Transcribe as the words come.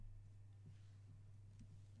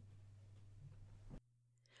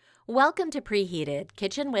Welcome to Preheated,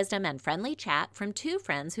 kitchen wisdom and friendly chat from two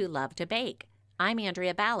friends who love to bake. I'm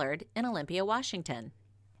Andrea Ballard in Olympia, Washington.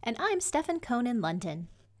 And I'm Stefan Cohn in London.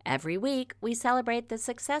 Every week, we celebrate the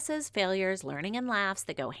successes, failures, learning, and laughs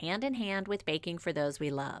that go hand in hand with baking for those we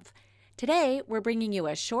love. Today, we're bringing you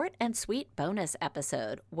a short and sweet bonus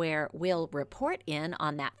episode where we'll report in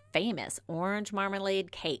on that famous orange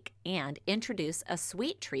marmalade cake and introduce a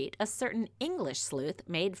sweet treat a certain English sleuth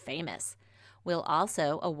made famous. We'll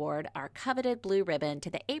also award our coveted blue ribbon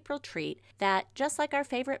to the April treat that, just like our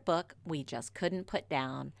favorite book, we just couldn't put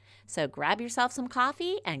down. So grab yourself some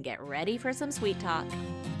coffee and get ready for some sweet talk.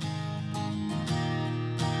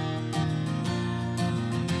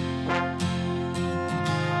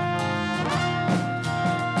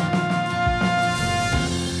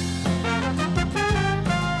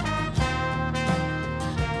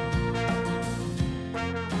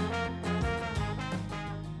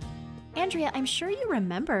 Andrea, I'm sure you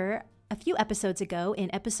remember a few episodes ago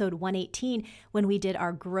in episode 118 when we did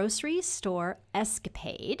our grocery store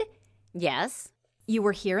escapade. Yes. You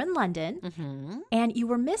were here in London, and you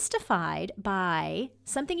were mystified by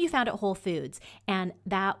something you found at Whole Foods, and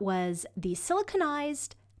that was the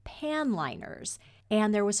siliconized pan liners,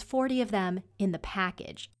 and there was 40 of them in the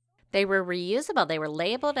package. They were reusable. They were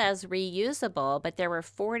labeled as reusable, but there were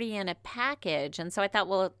 40 in a package, and so I thought,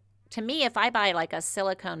 well, to me, if I buy like a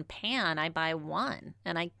silicone pan, I buy one,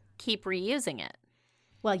 and I keep reusing it.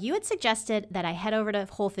 Well, you had suggested that I head over to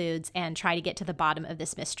Whole Foods and try to get to the bottom of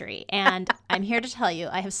this mystery, and I'm here to tell you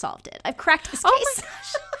I have solved it. I've cracked this case. Oh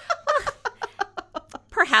my gosh.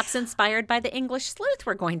 Perhaps inspired by the English sleuth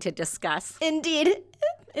we're going to discuss. Indeed.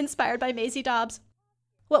 Inspired by Maisie Dobbs.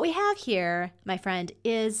 What we have here, my friend,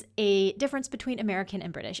 is a difference between American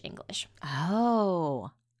and British English.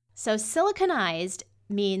 Oh. So siliconized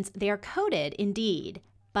means they are coated, indeed,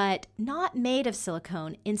 but not made of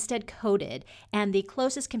silicone, instead coated. And the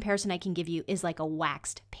closest comparison I can give you is like a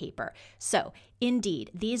waxed paper. So,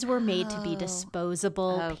 indeed, these were made to be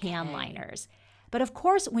disposable pan liners. But of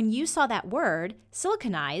course, when you saw that word,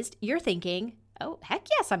 siliconized, you're thinking, oh, heck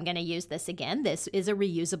yes, I'm going to use this again. This is a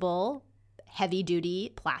reusable,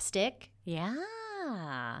 heavy-duty plastic. Yeah.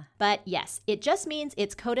 But yes, it just means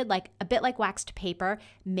it's coated like a bit like waxed paper,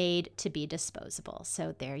 made to be disposable.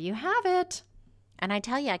 So there you have it. And I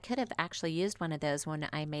tell you, I could have actually used one of those when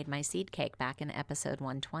I made my seed cake back in episode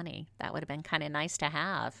 120. That would have been kind of nice to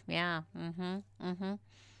have. Yeah.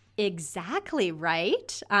 Exactly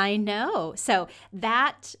right. I know. So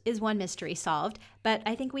that is one mystery solved. But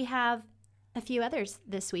I think we have a few others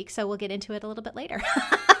this week, so we'll get into it a little bit later.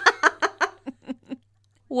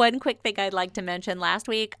 One quick thing I'd like to mention. Last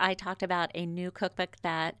week, I talked about a new cookbook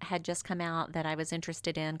that had just come out that I was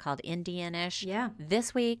interested in called Indianish. Yeah.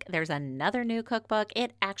 This week, there's another new cookbook.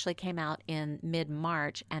 It actually came out in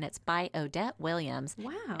mid-March, and it's by Odette Williams.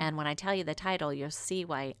 Wow. And when I tell you the title, you'll see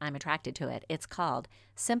why I'm attracted to it. It's called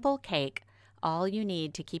Simple Cake, All You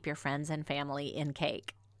Need to Keep Your Friends and Family in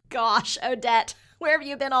Cake. Gosh, Odette, where have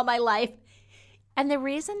you been all my life? And the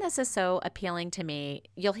reason this is so appealing to me,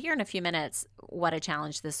 you'll hear in a few minutes what a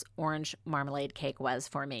challenge this orange marmalade cake was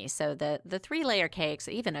for me. So the 3-layer cakes,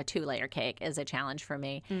 even a 2-layer cake, is a challenge for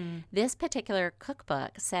me. This particular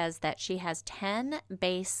cookbook says that she has 10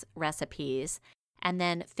 base recipes and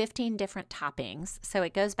then 15 different toppings. So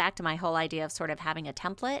it goes back to my whole idea of sort of having a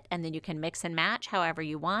template, and then you can mix and match however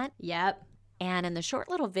you want. Yep. And in the short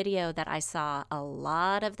little video that I saw, a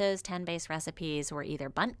lot of those 10 base recipes were either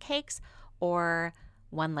bundt cakes or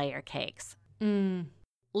 1-layer cakes.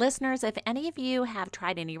 Listeners, if any of you have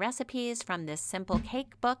tried any recipes from this Simple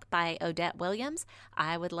Cake book by Odette Williams,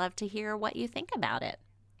 I would love to hear what you think about it.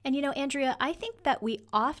 And you know, Andrea, I think that we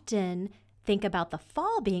often think about the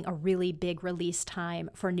fall being a really big release time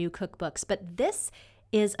for new cookbooks, but this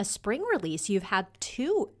is a spring release. You've had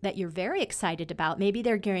 2 that you're very excited about. Maybe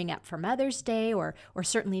they're gearing up for Mother's Day or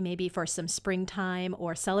certainly maybe for some springtime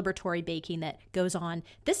or celebratory baking that goes on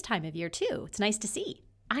this time of year too. It's nice to see.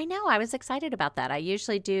 I know. I was excited about that. I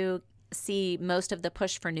usually do see most of the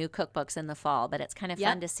push for new cookbooks in the fall, but it's kind of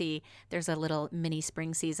fun to see there's a little mini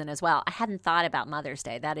spring season as well. I hadn't thought about Mother's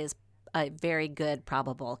Day. That is a very good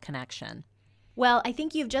probable connection. Well, I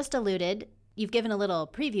think you've just alluded. You've given a little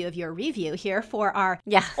preview of your review here for our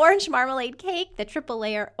orange marmalade cake, the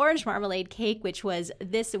 3-layer orange marmalade cake, which was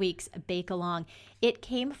this week's bake-along. It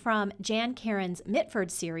came from Jan Karen's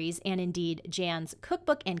Mitford series and indeed Jan's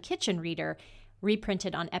cookbook and kitchen reader,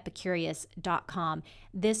 reprinted on epicurious.com.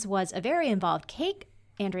 This was a very involved cake.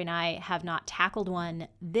 Andrea and I have not tackled one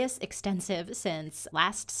this extensive since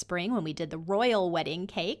last spring when we did the royal wedding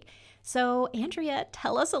cake. So, Andrea,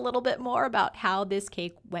 tell us a little bit more about how this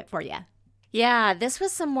cake went for you. Yeah, this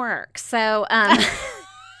was some work. So,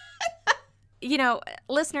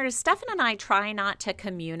 listeners, Stefan and I try not to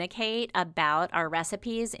communicate about our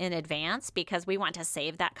recipes in advance because we want to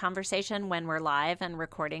save that conversation when we're live and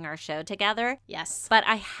recording our show together. Yes. But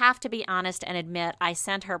I have to be honest and admit I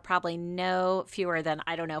sent her probably no fewer than,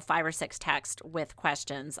 5 or 6 texts with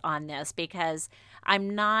questions on this because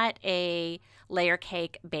I'm not a layer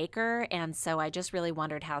cake baker. And so I just really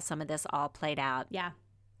wondered how some of this all played out. Yeah.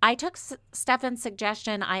 I took Stefan's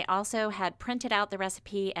suggestion. I also had printed out the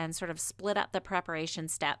recipe and sort of split up the preparation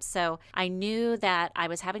steps. So I knew that I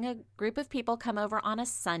was having a group of people come over on a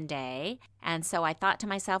Sunday. And so I thought to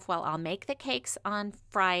myself, well, I'll make the cakes on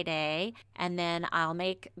Friday and then I'll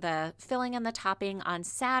make the filling and the topping on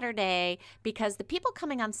Saturday because the people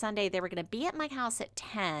coming on Sunday, they were going to be at my house at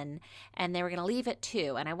 10 and they were going to leave at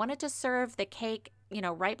 2. And I wanted to serve the cake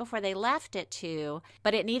right before they left at 2,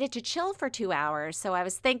 but it needed to chill for 2 hours. So I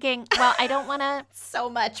was thinking, well, I don't want to so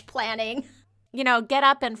much planning, get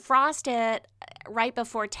up and frost it right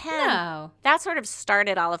before 10. No. That sort of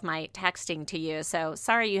started all of my texting to you. So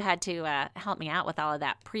sorry you had to help me out with all of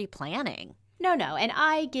that pre-planning. No. And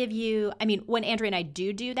I give you, when Andrea and I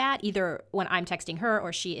do that, either when I'm texting her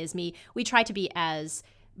or she is me, we try to be as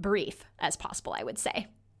brief as possible, I would say.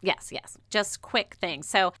 Yes. Just quick things.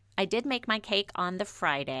 So I did make my cake on the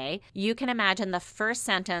Friday. You can imagine the first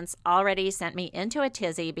sentence already sent me into a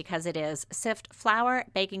tizzy because it is sift flour,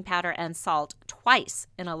 baking powder, and salt twice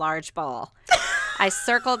in a large bowl. I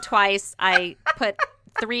circled twice. I put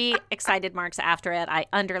 3 excited marks after it. I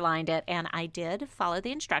underlined it, and I did follow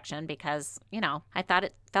the instruction because, I thought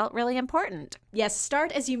it felt really important. Yes,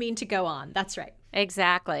 start as you mean to go on. That's right.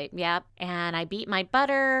 Exactly. Yep. And I beat my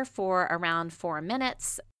butter for around 4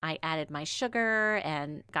 minutes. I added my sugar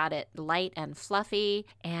and got it light and fluffy.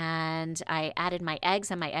 And I added my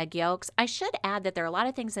eggs and my egg yolks. I should add that there are a lot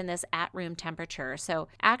of things in this at room temperature. So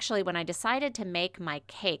actually, when I decided to make my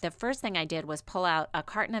cake, the first thing I did was pull out a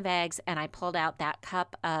carton of eggs and I pulled out that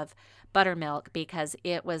cup of buttermilk because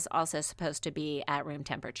it was also supposed to be at room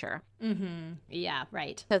temperature. Mm-hmm. Yeah,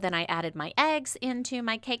 right. So then I added my eggs into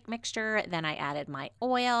my cake mixture. Then I added my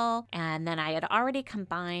oil. And then I had already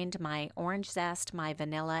combined my orange zest, my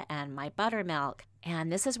vanilla, and my buttermilk.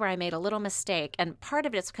 And this is where I made a little mistake. And part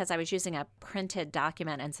of it's because I was using a printed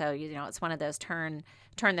document. And so, it's one of those turn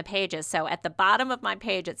the pages. So at the bottom of my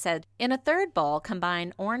page, it said, in a third bowl,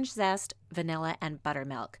 combine orange zest, vanilla, and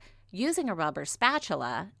buttermilk. Using a rubber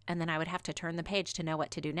spatula, and then I would have to turn the page to know what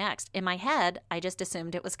to do next. In my head, I just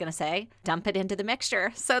assumed it was going to say, dump it into the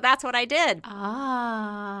mixture. So that's what I did.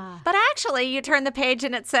 Ah. But actually, you turn the page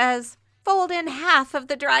and it says, fold in half of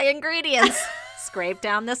the dry ingredients. Scrape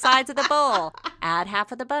down the sides of the bowl. Add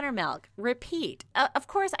half of the buttermilk. Repeat. Of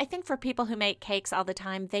course, I think for people who make cakes all the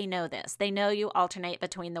time, they know this. They know you alternate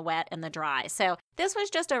between the wet and the dry. So this was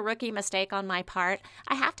just a rookie mistake on my part.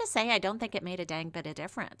 I have to say, I don't think it made a dang bit of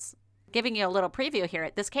difference. Giving you a little preview here,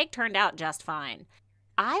 this cake turned out just fine.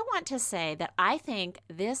 I want to say that I think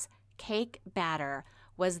this cake batter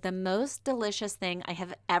was the most delicious thing I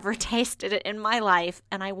have ever tasted in my life.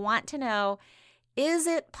 And I want to know, is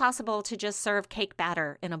it possible to just serve cake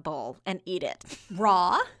batter in a bowl and eat it?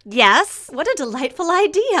 Raw? Yes. What a delightful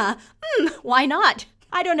idea. Why not?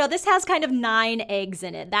 I don't know. This has kind of 9 eggs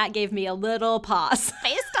in it. That gave me a little pause.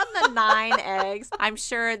 Based on the 9 eggs, I'm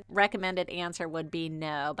sure recommended answer would be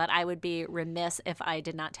no, but I would be remiss if I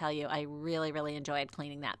did not tell you I really, really enjoyed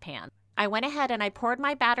cleaning that pan. I went ahead and I poured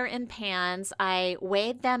my batter in pans. I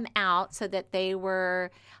weighed them out so that they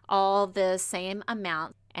were all the same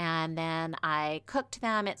amount. And then I cooked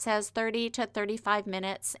them. It says 30 to 35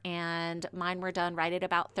 minutes, and mine were done right at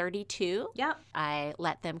about 32. Yep. I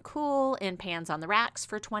let them cool in pans on the racks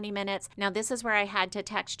for 20 minutes. Now, this is where I had to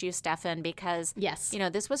text you, Stefan, because, yes,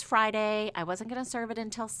 this was Friday. I wasn't going to serve it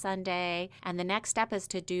until Sunday. And the next step is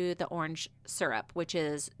to do the orange syrup, which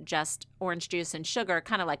is just orange juice and sugar,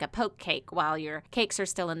 kind of like a poke cake. While your cakes are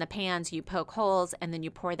still in the pans, you poke holes, and then you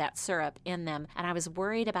pour that syrup in them. And I was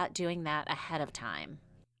worried about doing that ahead of time.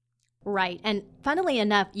 Right. And funnily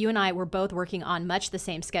enough, you and I were both working on much the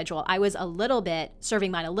same schedule. I was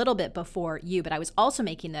serving mine a little bit before you, but I was also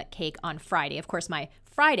making the cake on Friday. Of course, my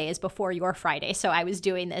Friday is before your Friday. So I was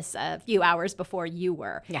doing this a few hours before you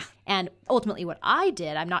were. Yeah. And ultimately what I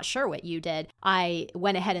did, I'm not sure what you did, I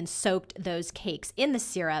went ahead and soaked those cakes in the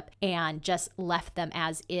syrup and just left them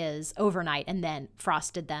as is overnight and then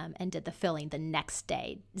frosted them and did the filling the next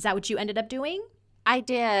day. Is that what you ended up doing? I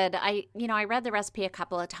did. I read the recipe a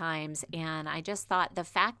couple of times, and I just thought the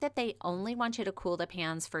fact that they only want you to cool the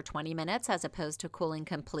pans for 20 minutes as opposed to cooling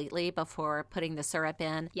completely before putting the syrup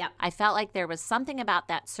in. Yep. I felt like there was something about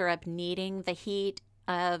that syrup needing the heat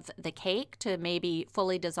of the cake to maybe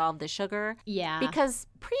fully dissolve the sugar. Yeah. Because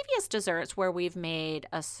previous desserts where we've made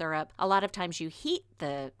a syrup, a lot of times you heat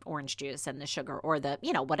the orange juice and the sugar, or the,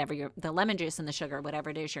 whatever the lemon juice and the sugar, whatever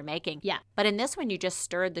it is you're making. Yeah. But in this one, you just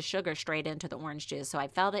stirred the sugar straight into the orange juice. So I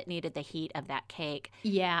felt it needed the heat of that cake.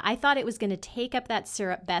 Yeah, I thought it was going to take up that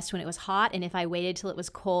syrup best when it was hot. And if I waited till it was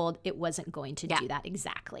cold, it wasn't going to do that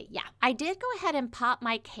exactly. Yeah. I did go ahead and pop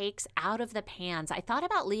my cakes out of the pans. I thought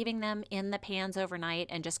about leaving them in the pans overnight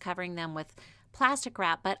and just covering them with plastic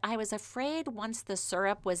wrap, but I was afraid once the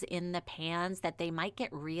syrup was in the pans that they might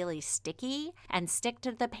get really sticky and stick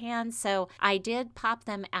to the pan. So I did pop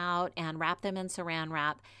them out and wrap them in saran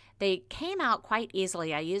wrap. They came out quite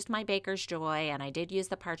easily. I used my Baker's Joy and I did use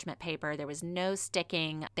the parchment paper. There was no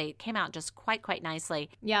sticking. They came out just quite nicely.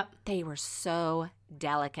 Yep. They were so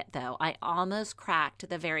delicate though. I almost cracked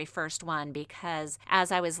the very first one because as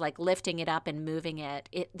I was like lifting it up and moving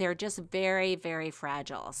it, they're just very, very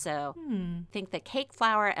fragile. So I think the cake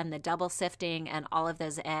flour and the double sifting and all of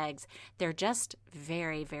those eggs, they're just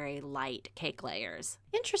very, very light cake layers.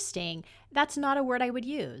 Interesting. That's not a word I would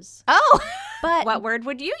use. Oh, but what word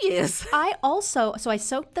would you use? I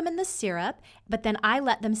soaked them in the syrup, but then I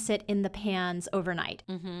let them sit in the pans overnight.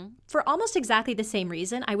 Mm-hmm. For almost exactly the same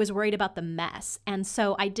reason. I was worried about the mess. And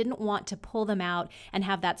so I didn't want to pull them out and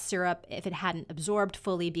have that syrup, if it hadn't absorbed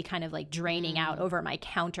fully, be kind of like draining out over my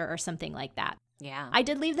counter or something like that. Yeah. I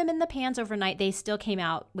did leave them in the pans overnight. They still came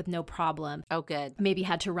out with no problem. Oh, good. Maybe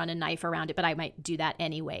had to run a knife around it, but I might do that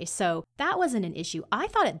anyway. So that wasn't an issue. I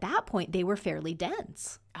thought at that point they were fairly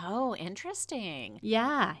dense. Oh, interesting.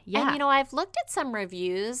 Yeah. And, I've looked at some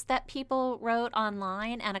reviews that people wrote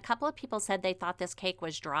online, and a couple of people said they thought this cake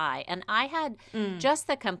was dry. And I had just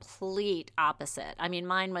the complete opposite. I mean,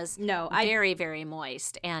 mine was very, very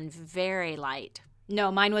moist and very light. No,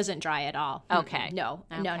 mine wasn't dry at all. Okay. No.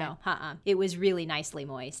 It was really nicely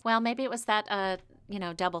moist. Well, maybe it was that,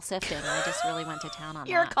 double sifting. I just really went to town on that.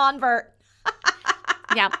 You're a convert.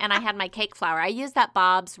 Yeah, and I had my cake flour. I used that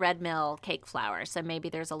Bob's Red Mill cake flour, so maybe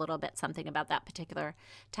there's a little bit something about that particular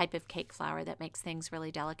type of cake flour that makes things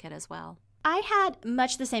really delicate as well. I had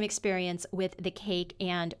much the same experience with the cake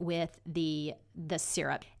and with the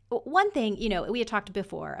syrup. One thing, we had talked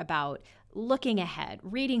before about looking ahead,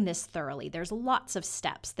 reading this thoroughly. There's lots of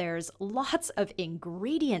steps. There's lots of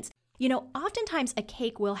ingredients. Oftentimes a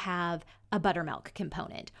cake will have a buttermilk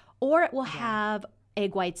component, or it will have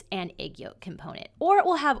egg whites and egg yolk component, or it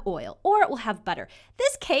will have oil, or it will have butter.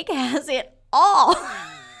 This cake has it all.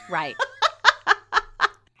 Right.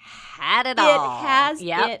 Had it all. It has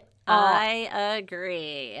it all. I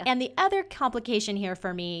agree. And the other complication here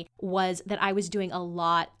for me was that I was doing a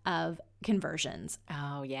lot of conversions.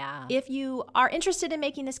 Oh, yeah. If you are interested in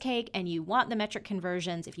making this cake and you want the metric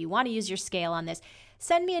conversions, if you want to use your scale on this,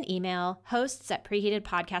 send me an email,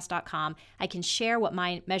 hosts@preheatedpodcast.com. I can share what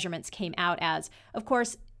my measurements came out as. Of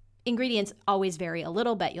course, ingredients always vary a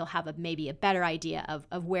little bit. You'll have maybe a better idea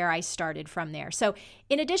of where I started from there. So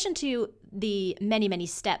in addition to the many, many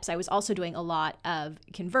steps, I was also doing a lot of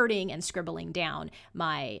converting and scribbling down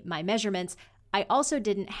my measurements. I also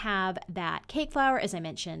didn't have that cake flour, as I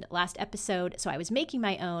mentioned last episode, so I was making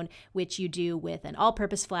my own, which you do with an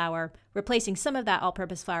all-purpose flour, replacing some of that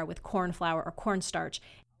all-purpose flour with corn flour or cornstarch.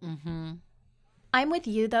 Mm-hmm. I'm with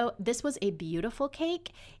you, though. This was a beautiful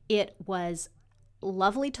cake. It was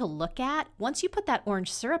lovely to look at. Once you put that orange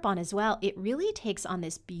syrup on as well, it really takes on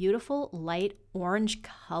this beautiful light orange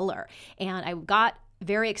color. And I got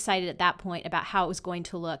very excited at that point about how it was going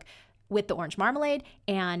to look with the orange marmalade,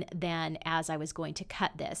 and then as I was going to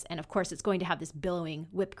cut this. And of course, it's going to have this billowing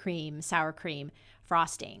whipped cream, sour cream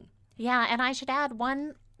frosting. Yeah, and I should add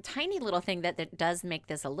one tiny little thing that does make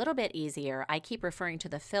this a little bit easier. I keep referring to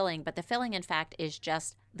the filling, but the filling, in fact, is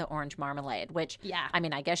just the orange marmalade, which, I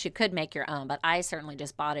mean, I guess you could make your own, but I certainly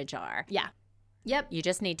just bought a jar. Yeah. Yep. You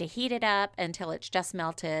just need to heat it up until it's just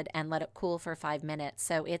melted and let it cool for 5 minutes.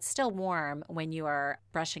 So it's still warm when you are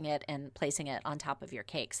brushing it and placing it on top of your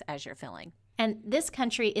cakes as you're filling. And this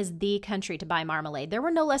country is the country to buy marmalade. There were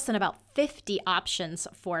no less than about 50 options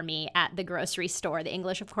for me at the grocery store. The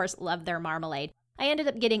English, of course, love their marmalade. I ended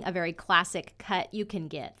up getting a very classic cut. You can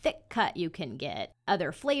get thick cut, you can get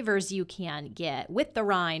other flavors you can get with the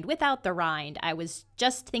rind, without the rind. I was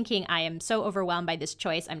just thinking I am so overwhelmed by this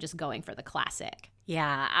choice, I'm just going for the classic.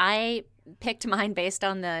 Yeah, I picked mine based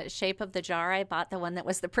on the shape of the jar. I bought the one that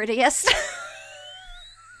was the prettiest.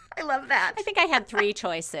 I love that. I think I had 3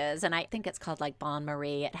 choices, and I think it's called like Bon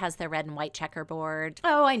Marie. It has the red and white checkerboard.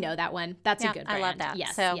 Oh, I know that one. That's a good brand. I love that.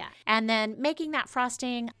 Yes, so, and then making that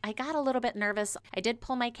frosting, I got a little bit nervous. I did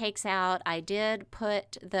pull my cakes out. I did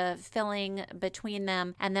put the filling between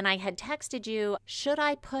them, and then I had texted you, should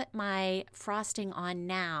I put my frosting on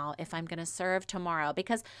now if I'm going to serve tomorrow?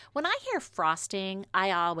 Because when I hear frosting,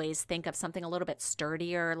 I always think of something a little bit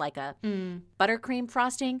sturdier, like a buttercream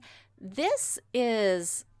frosting. This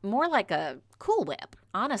is more like a Cool Whip,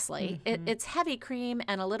 honestly. It's heavy cream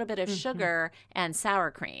and a little bit of sugar and sour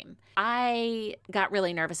cream. I got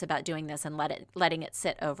really nervous about doing this and letting it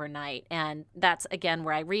sit overnight. And that's, again,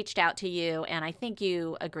 where I reached out to you. And I think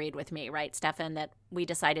you agreed with me, right, Stefan, that we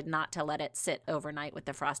decided not to let it sit overnight with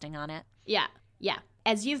the frosting on it? Yeah.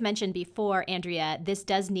 As you've mentioned before, Andrea, this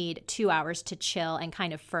does need 2 hours to chill and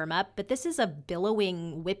kind of firm up, but this is a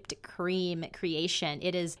billowing whipped cream creation.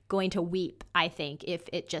 It is going to weep, I think, if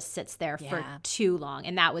it just sits there for too long.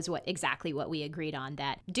 And that was exactly what we agreed on,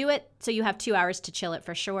 that do it so you have 2 hours to chill it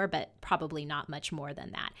for sure, but probably not much more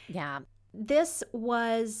than that. Yeah. This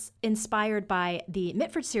was inspired by the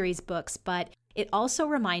Mitford series books, but it also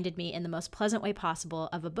reminded me in the most pleasant way possible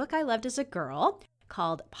of a book I loved as a girl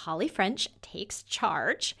called Polly French Takes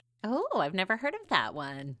Charge. Oh, I've never heard of that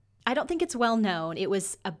one. I don't think it's well known. It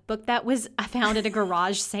was a book that I found at a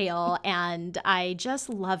garage sale, and I just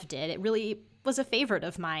loved it. It really was a favorite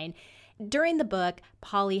of mine. During the book,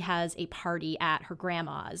 Polly has a party at her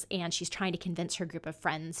grandma's, and she's trying to convince her group of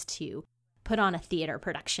friends to put on a theater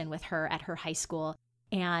production with her at her high school.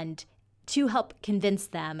 And to help convince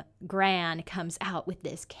them, Gran comes out with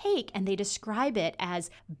this cake, and they describe it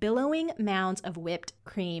as billowing mounds of whipped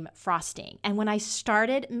cream frosting. And when I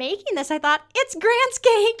started making this, I thought, it's Gran's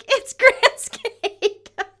cake! It's Gran's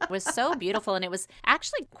cake! It was so beautiful, and it was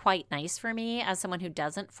actually quite nice for me as someone who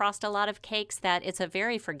doesn't frost a lot of cakes, that it's a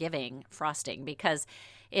very forgiving frosting because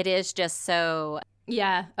it is just so...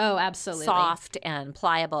 Yeah. Oh, absolutely. Soft and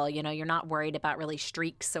pliable. You know, you're not worried about really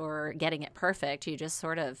streaks or getting it perfect. You just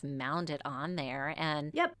sort of mound it on there.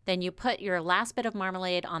 And then you put your last bit of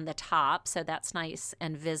marmalade on the top, so that's nice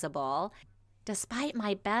and visible. Despite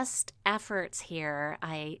my best efforts here,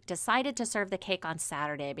 I decided to serve the cake on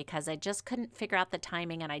Saturday because I just couldn't figure out the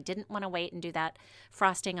timing, and I didn't want to wait and do that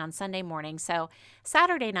frosting on Sunday morning. So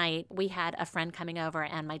Saturday night, we had a friend coming over,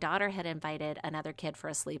 and my daughter had invited another kid for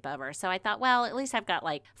a sleepover. So I thought, well, at least I've got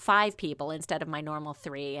like 5 people instead of my normal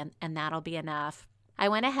 3, and that'll be enough. I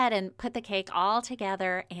went ahead and put the cake all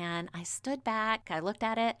together, and I stood back, I looked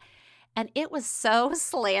at it, and it was so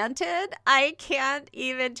slanted. I can't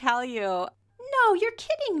even tell you. No, you're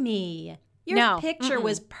kidding me. Your picture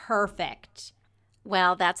was perfect.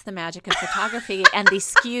 Well, that's the magic of photography and the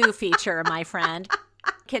skew feature, my friend.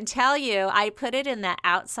 Can tell you, I put it in the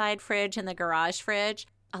outside fridge, in the garage fridge.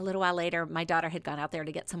 A little while later, my daughter had gone out there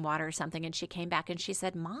to get some water or something, and she came back and she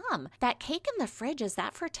said, Mom, that cake in the fridge, is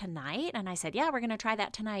that for tonight? And I said, yeah, we're going to try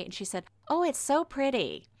that tonight. And she said, oh, it's so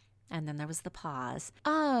pretty. And then there was the pause.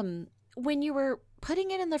 When you were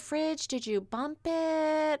putting it in the fridge, did you bump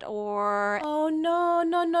it or? Oh, no.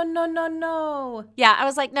 Yeah, I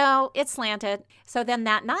was like, no, it's slanted. So then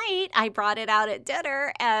that night I brought it out at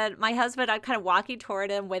dinner, and my husband, I'm kind of walking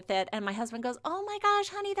toward him with it. And my husband goes, oh my gosh,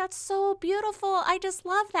 honey, that's so beautiful. I just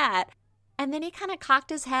love that. And then he kind of cocked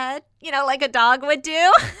his head, you know, like a dog would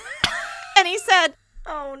do. And he said,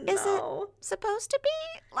 oh no. Is it supposed to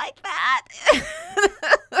be like that?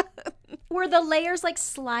 Were the layers like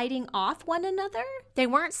sliding off one another? They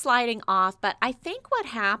weren't sliding off, but I think what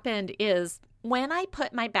happened is when I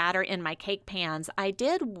put my batter in my cake pans, I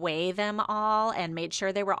did weigh them all and made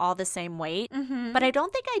sure they were all the same weight. But I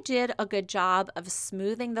don't think I did a good job of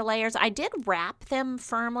smoothing the layers. I did wrap them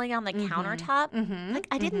firmly on the countertop. Like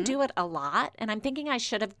I didn't do it a lot. And I'm thinking I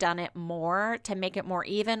should have done it more to make it more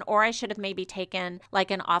even, or I should have maybe taken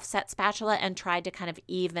like an offset spatula and tried to kind of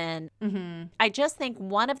even. I just think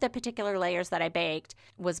one of the particular layers that I baked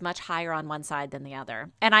was much higher on one side than the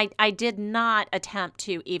other. And I did not attempt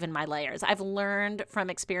to even my layers. I've learned from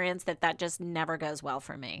experience that just never goes well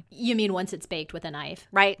for me. You mean once it's baked with a knife?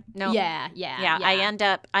 Right? No. Yeah. I end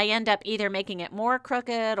up either making it more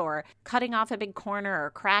crooked or cutting off a big corner or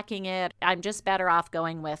cracking it. I'm just better off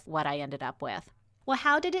going with what I ended up with. Well,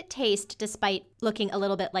 how did it taste despite looking a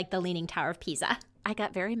little bit like the Leaning Tower of Pisa? I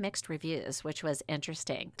got very mixed reviews, which was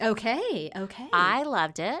interesting. Okay. I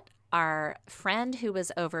loved it. Our friend who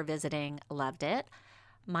was over visiting loved it.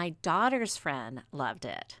 My daughter's friend loved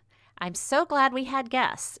it. I'm so glad we had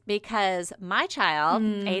guests because my child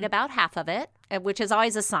ate about half of it, which is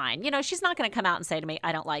always a sign. She's not going to come out and say to me,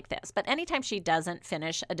 I don't like this. But anytime she doesn't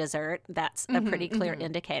finish a dessert, that's a pretty clear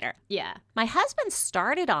indicator. Yeah. My husband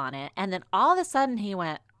started on it, and then all of a sudden he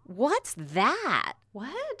went, what's that?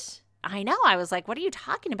 What? I know. I was like, what are you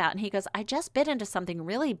talking about? And he goes, I just bit into something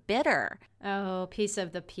really bitter. Oh, piece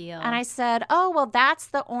of the peel. And I said, oh, well, that's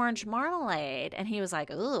the orange marmalade. And he was like,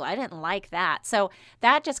 ooh, I didn't like that. So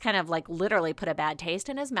that just kind of like literally put a bad taste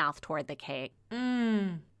in his mouth toward the cake.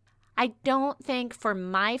 I don't think for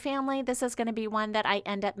my family this is going to be one that I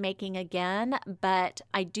end up making again, but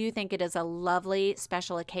I do think it is a lovely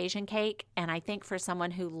special occasion cake. And I think for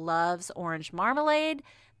someone who loves orange marmalade,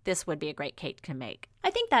 this would be a great cake to make. I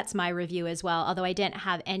think that's my review as well, although I didn't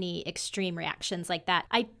have any extreme reactions like that.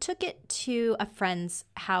 I took it to a friend's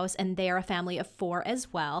house, and they are a family of 4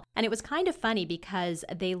 as well. And it was kind of funny because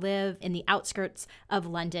they live in the outskirts of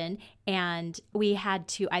London, and we had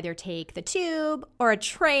to either take the tube or a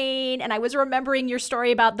train. And I was remembering your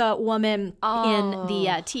story about the woman in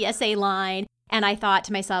the TSA line, and I thought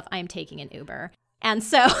to myself, I'm taking an Uber. And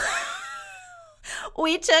so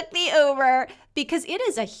we took the Uber because it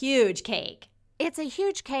is a huge cake. It's a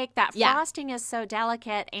huge cake. That frosting is so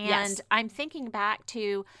delicate. And Yes. I'm thinking back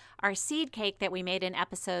to our seed cake that we made in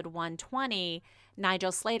episode 120.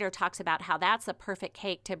 Nigel Slater talks about how that's a perfect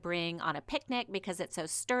cake to bring on a picnic because it's so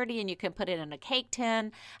sturdy and you can put it in a cake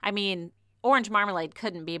tin. I mean, orange marmalade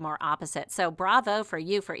couldn't be more opposite. So bravo for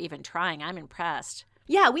you for even trying. I'm impressed.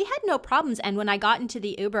 Yeah, we had no problems. And when I got into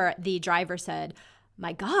the Uber, the driver said,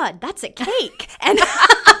 my God, that's a cake. And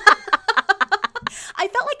I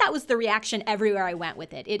felt like that was the reaction everywhere I went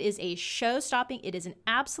with it. It is a show-stopping. It is an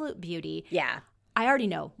absolute beauty. Yeah. I already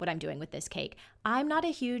know what I'm doing with this cake. I'm not a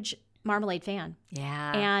huge marmalade fan.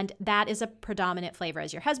 Yeah. And that is a predominant flavor,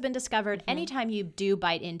 as your husband discovered. Anytime you do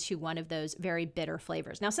bite into one of those very bitter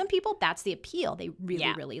flavors. Now, some people, that's the appeal. They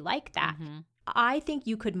really, really like that. I think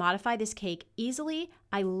you could modify this cake easily.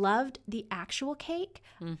 I loved the actual cake.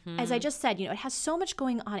 As I just said, it has so much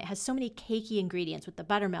going on. It has so many cakey ingredients with the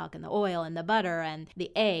buttermilk and the oil and the butter and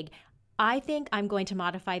the egg. I think I'm going to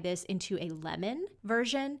modify this into a lemon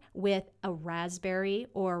version with a raspberry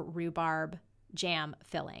or rhubarb jam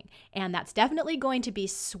filling. And that's definitely going to be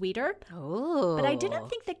sweeter. Oh. But I didn't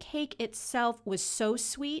think the cake itself was so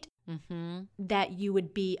sweet that you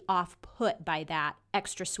would be off-put by that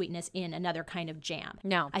extra sweetness in another kind of jam.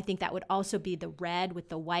 No. I think that would also be the red with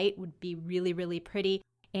the white would be really, really pretty.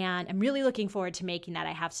 And I'm really looking forward to making that.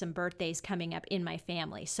 I have some birthdays coming up in my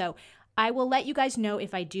family. So I will let you guys know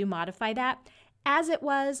if I do modify that. As it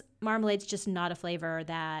was, marmalade's just not a flavor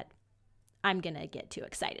that I'm going to get too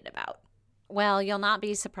excited about. Well, you'll not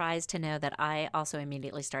be surprised to know that I also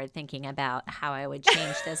immediately started thinking about how I would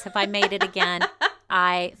change this if I made it again.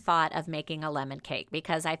 I thought of making a lemon cake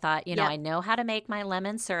because I thought, I know how to make my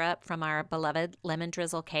lemon syrup from our beloved lemon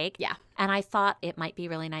drizzle cake. Yeah. And I thought it might be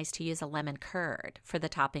really nice to use a lemon curd for the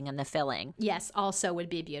topping and the filling. Yes, also would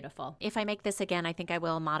be beautiful. If I make this again, I think I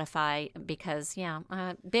will modify because,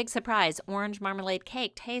 big surprise, orange marmalade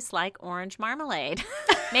cake tastes like orange marmalade.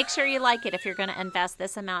 Make sure you like it if you're going to invest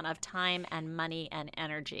this amount of time and money and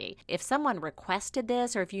energy. If someone requested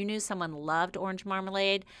this or if you knew someone loved orange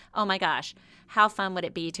marmalade, oh my gosh, how fun would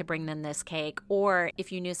it be to bring them this cake? Or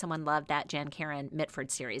if you knew someone loved that Jan Karen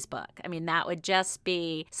Mitford series book. I mean, that would just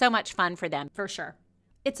be so much fun for them. For sure.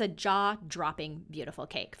 It's a jaw-dropping, beautiful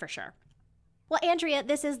cake, for sure. Well, Andrea,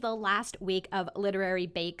 this is the last week of Literary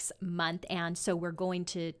Bakes month, and so we're going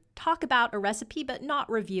to talk about a recipe but not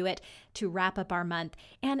review it to wrap up our month.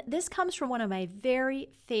 And this comes from one of my very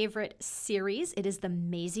favorite series. It is the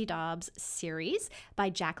Maisie Dobbs series by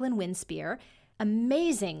Jacqueline Winspear.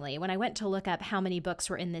 Amazingly, when I went to look up how many books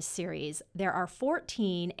were in this series, there are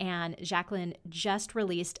 14, and Jacqueline just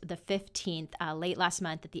released the 15th late last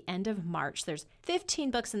month at the end of March. There's 15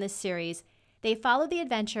 books in this series. They follow the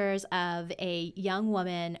adventures of a young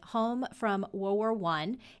woman home from World War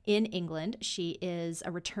I in England. She is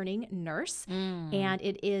a returning nurse, and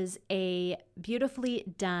it is a beautifully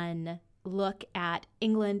done look at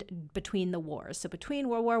England between the wars. So between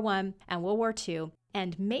World War I and World War II,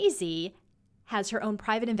 and Maisie has her own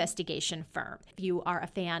private investigation firm. If you are a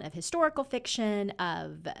fan of historical fiction,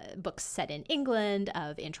 of books set in England,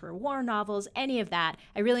 of interwar novels, any of that,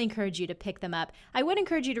 I really encourage you to pick them up. I would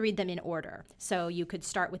encourage you to read them in order. So you could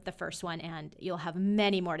start with the first one and you'll have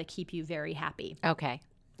many more to keep you very happy. Okay.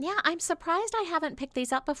 Yeah, I'm surprised I haven't picked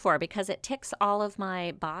these up before because it ticks all of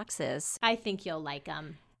my boxes. I think you'll like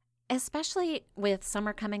them. Especially with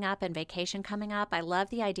summer coming up and vacation coming up, I love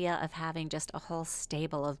the idea of having just a whole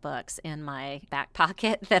stable of books in my back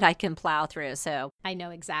pocket that I can plow through. So I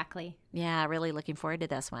know exactly. Yeah, really looking forward to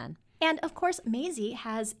this one. And of course, Maisie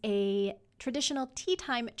has a traditional tea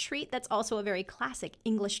time treat that's also a very classic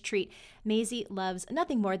English treat. Maisie loves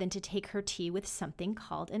nothing more than to take her tea with something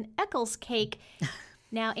called an Eccles cake.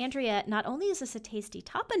 Now, Andrea, not only is this a tasty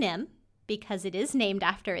toponym, because it is named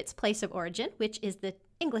after its place of origin, which is the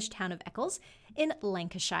English town of Eccles in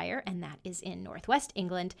Lancashire, and that is in northwest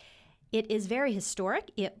England. It is very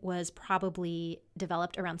historic. It was probably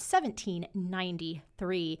developed around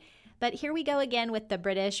 1793. But here we go again with the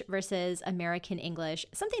British versus American English,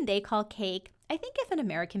 something they call cake. I think if an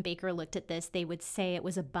American baker looked at this, they would say it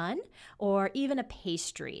was a bun or even a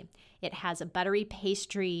pastry. It has a buttery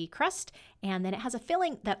pastry crust, and then it has a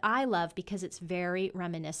filling that I love because it's very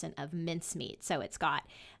reminiscent of mincemeat. So it's got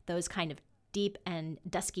those kind of deep and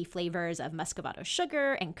dusky flavors of muscovado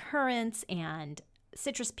sugar and currants and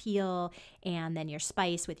citrus peel, and then your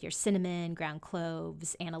spice with your cinnamon, ground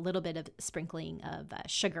cloves, and a little bit of sprinkling of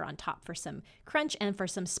sugar on top for some crunch and for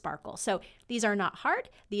some sparkle. So these are not hard.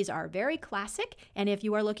 These are very classic. And if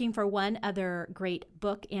you are looking for one other great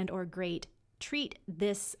book and or great treat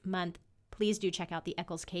this month, please do check out the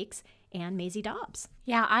Eccles Cakes and Maisie Dobbs.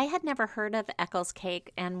 Yeah, I had never heard of Eccles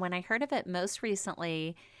Cake, and when I heard of it most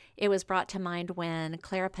recently, it was brought to mind when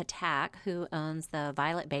Clara Patak, who owns the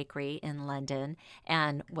Violet Bakery in London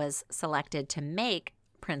and was selected to make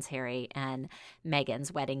Prince Harry and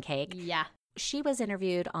Meghan's wedding cake. Yeah. She was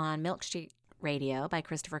interviewed on Milk Street Radio by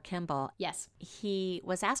Christopher Kimball. Yes. He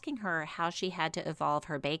was asking her how she had to evolve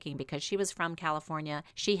her baking because she was from California.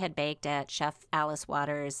 She had baked at Chef Alice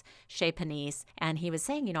Waters' Chez Panisse. And he was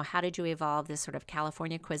saying, how did you evolve this sort of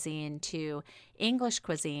California cuisine to English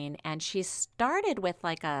cuisine? And she started with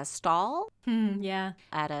like a stall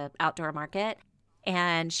at an outdoor market.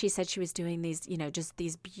 And she said she was doing these, just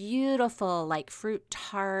these beautiful like fruit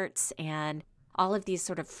tarts and all of these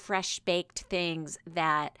sort of fresh baked things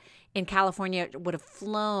that in California would have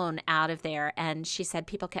flown out of there. And she said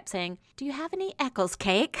people kept saying, "Do you have any Eccles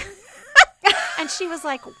cake?" And she was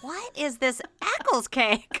like, "What is this Eccles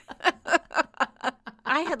cake?"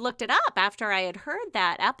 I had looked it up after I had heard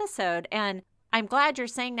that episode. And I'm glad you're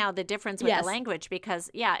saying now the difference with the language because,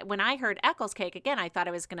 when I heard Eccles cake, again, I thought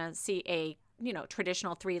I was going to see a,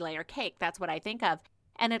 traditional 3-layer cake. That's what I think of.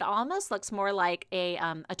 And it almost looks more like a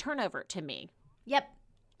turnover to me.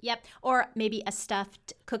 Yep. Or maybe a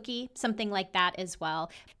stuffed cookie, something like that as well.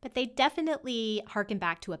 But they definitely harken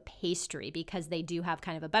back to a pastry because they do have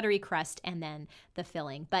kind of a buttery crust and then the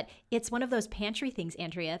filling. But it's one of those pantry things,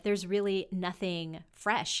 Andrea. There's really nothing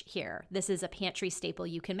fresh here. This is a pantry staple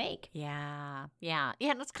you can make. Yeah.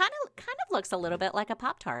 And it's kind of looks a little bit like a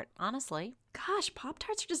Pop-Tart, honestly. Gosh,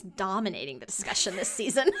 Pop-Tarts are just dominating the discussion this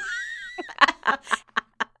season.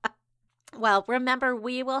 Well, remember,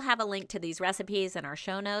 we will have a link to these recipes in our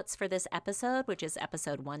show notes for this episode, which is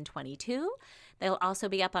episode 122. They'll also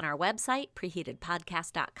be up on our website,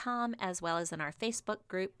 preheatedpodcast.com, as well as in our Facebook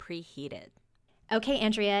group, Preheated. Okay,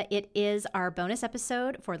 Andrea, it is our bonus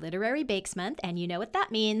episode for Literary Bakes Month, and you know what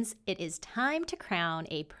that means. It is time to crown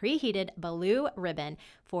a preheated blue ribbon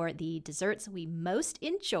for the desserts we most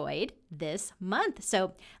enjoyed this month.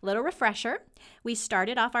 So, little refresher. We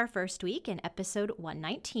started off our first week in episode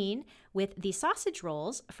 119 with the sausage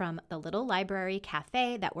rolls from the Little Library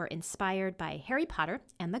Cafe that were inspired by Harry Potter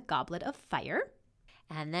and the Goblet of Fire.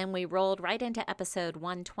 And then we rolled right into episode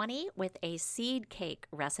 120 with a seed cake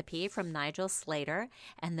recipe from Nigel Slater.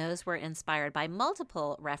 And those were inspired by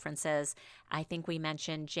multiple references. I think we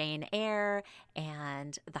mentioned Jane Eyre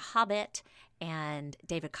and The Hobbit and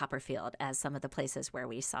David Copperfield as some of the places where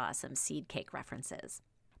we saw some seed cake references.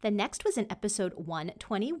 The next was in episode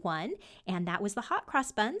 121, and that was the hot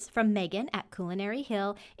cross buns from Megan at Culinary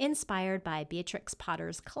Hill, inspired by Beatrix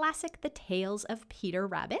Potter's classic, The Tales of Peter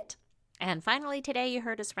Rabbit. And finally, today you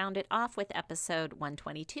heard us round it off with episode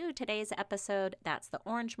 122. Today's episode, that's the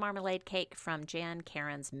orange marmalade cake from Jan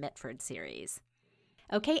Karen's Mitford series.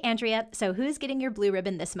 Okay, Andrea, so who's getting your blue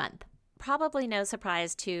ribbon this month? Probably no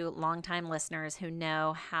surprise to longtime listeners who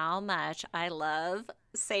know how much I love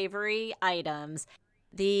savory items.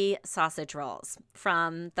 The sausage rolls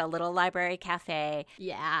from the Little Library Cafe.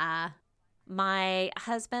 Yeah. My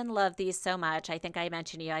husband loved these so much. I think I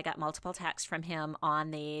mentioned to you, I got multiple texts from him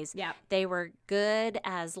on these. Yeah. They were good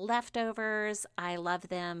as leftovers. I love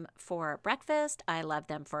them for breakfast. I love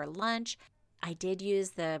them for lunch. I did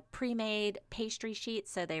use the pre-made pastry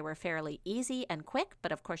sheets, so they were fairly easy and quick.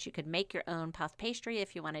 But of course, you could make your own puff pastry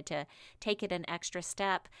if you wanted to take it an extra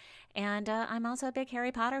step. And I'm also a big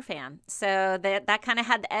Harry Potter fan. So that kind of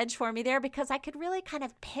had the edge for me there because I could really kind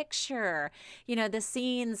of picture, the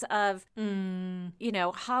scenes of,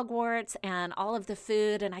 Hogwarts and all of the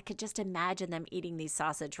food. And I could just imagine them eating these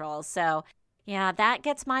sausage rolls. So, yeah, that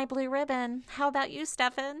gets my blue ribbon. How about you,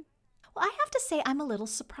 Stefan? Well, I have to say I'm a little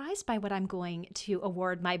surprised by what I'm going to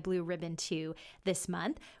award my blue ribbon to this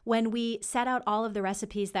month. When we set out all of the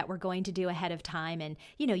recipes that we're going to do ahead of time, and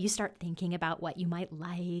you start thinking about what you might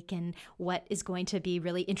like and what is going to be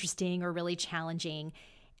really interesting or really challenging.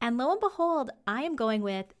 And lo and behold, I am going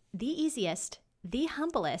with the easiest, the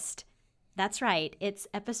humblest. That's right, it's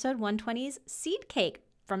episode 120's seed cake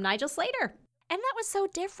from Nigel Slater. And that was so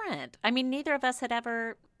different. I mean, neither of us had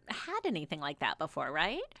ever had anything like that before,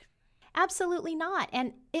 right? Absolutely not.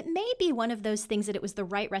 And it may be one of those things that it was the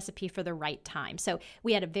right recipe for the right time. So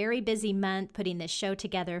we had a very busy month putting this show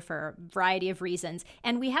together for a variety of reasons.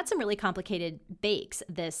 And we had some really complicated bakes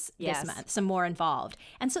this month, some more involved.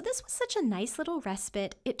 And so this was such a nice little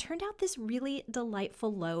respite. It turned out this really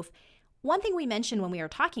delightful loaf. One thing we mentioned when we were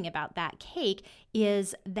talking about that cake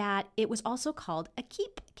is that it was also called a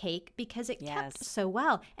keep cake because it kept so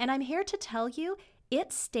well. And I'm here to tell you,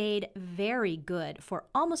 it stayed very good for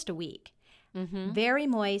almost a week. Mm-hmm. Very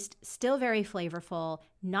moist, still very flavorful,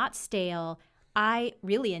 not stale. I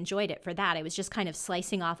really enjoyed it for that. I was just kind of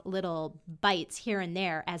slicing off little bites here and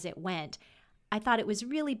there as it went. I thought it was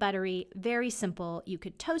really buttery, very simple. You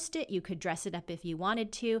could toast it, you could dress it up if you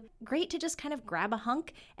wanted to. Great to just kind of grab a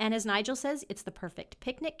hunk. And as Nigel says, it's the perfect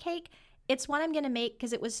picnic cake. It's one I'm going to make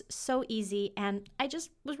because it was so easy and I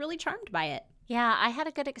just was really charmed by it. Yeah, I had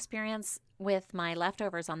a good experience with my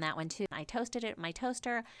leftovers on that one too. I toasted it in my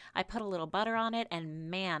toaster, I put a little butter on it, and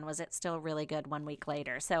man, was it still really good 1 week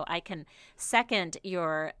later. So I can second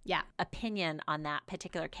your opinion on that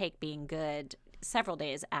particular cake being good several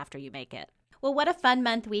days after you make it. Well, what a fun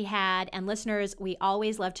month we had. And listeners, we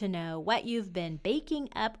always love to know what you've been baking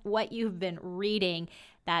up, what you've been reading.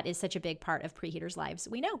 That is such a big part of Preheaters' lives,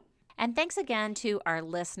 we know. And thanks again to our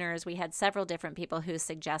listeners. We had several different people who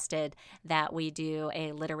suggested that we do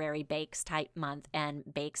a literary bakes type month and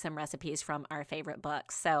bake some recipes from our favorite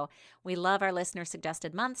books. So we love our listener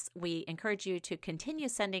suggested months. We encourage you to continue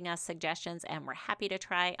sending us suggestions, and we're happy to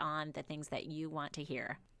try on the things that you want to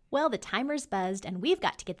hear. Well, the timer's buzzed, and we've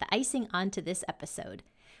got to get the icing onto this episode.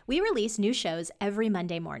 We release new shows every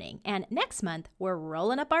Monday morning, and next month, we're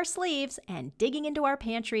rolling up our sleeves and digging into our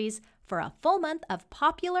pantries for a full month of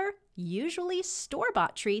popular, usually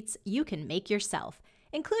store-bought treats you can make yourself,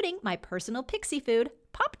 including my personal pixie food,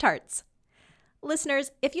 Pop-Tarts.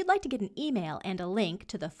 Listeners, if you'd like to get an email and a link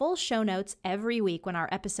to the full show notes every week when our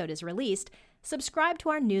episode is released, subscribe to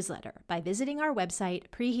our newsletter by visiting our website,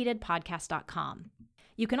 preheatedpodcast.com.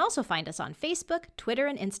 You can also find us on Facebook, Twitter,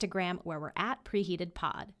 and Instagram, where we're at Preheated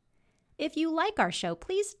Pod. If you like our show,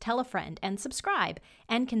 please tell a friend and subscribe,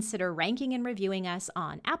 and consider ranking and reviewing us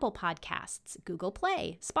on Apple Podcasts, Google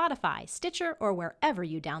Play, Spotify, Stitcher, or wherever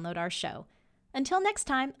you download our show. Until next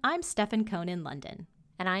time, I'm Stefan Cohn in London.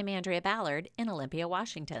 And I'm Andrea Ballard in Olympia,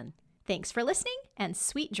 Washington. Thanks for listening, and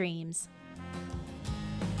sweet dreams.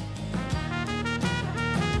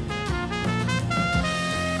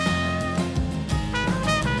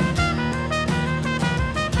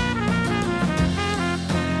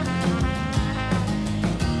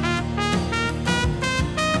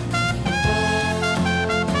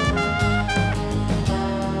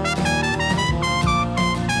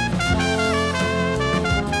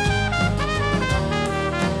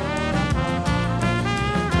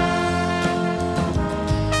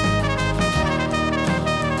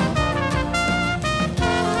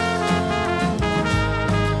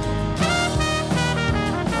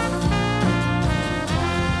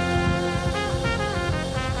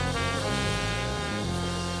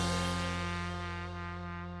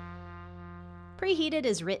 Preheated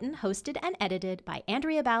is written, hosted, and edited by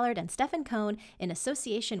Andrea Ballard and Stefan Cohn in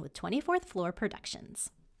association with 24th Floor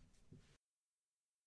Productions.